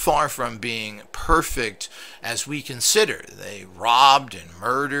Indians were far from being perfect as we consider. They robbed and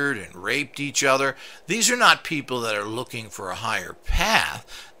murdered and raped each other. These are not people that are looking for a higher path.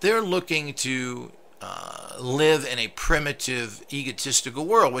 They're looking to live in a primitive, egotistical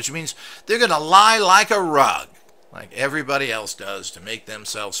world, which means they're going to lie like a rug, like everybody else does, to make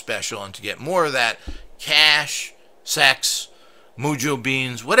themselves special and to get more of that cash, sex, mojo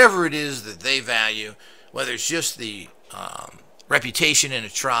beans, whatever it is that they value, whether it's just the reputation in a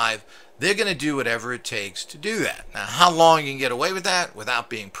tribe, they're going to do whatever it takes to do that. Now, how long you can get away with that without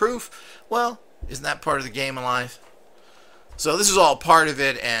being proof? Well, isn't that part of the game of life? So this is all part of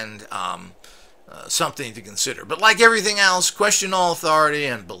it, and something to consider. But like everything else, question all authority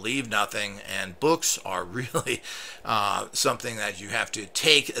and believe nothing. And books are really something that you have to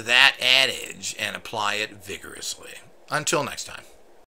take that adage and apply it vigorously. Until next time.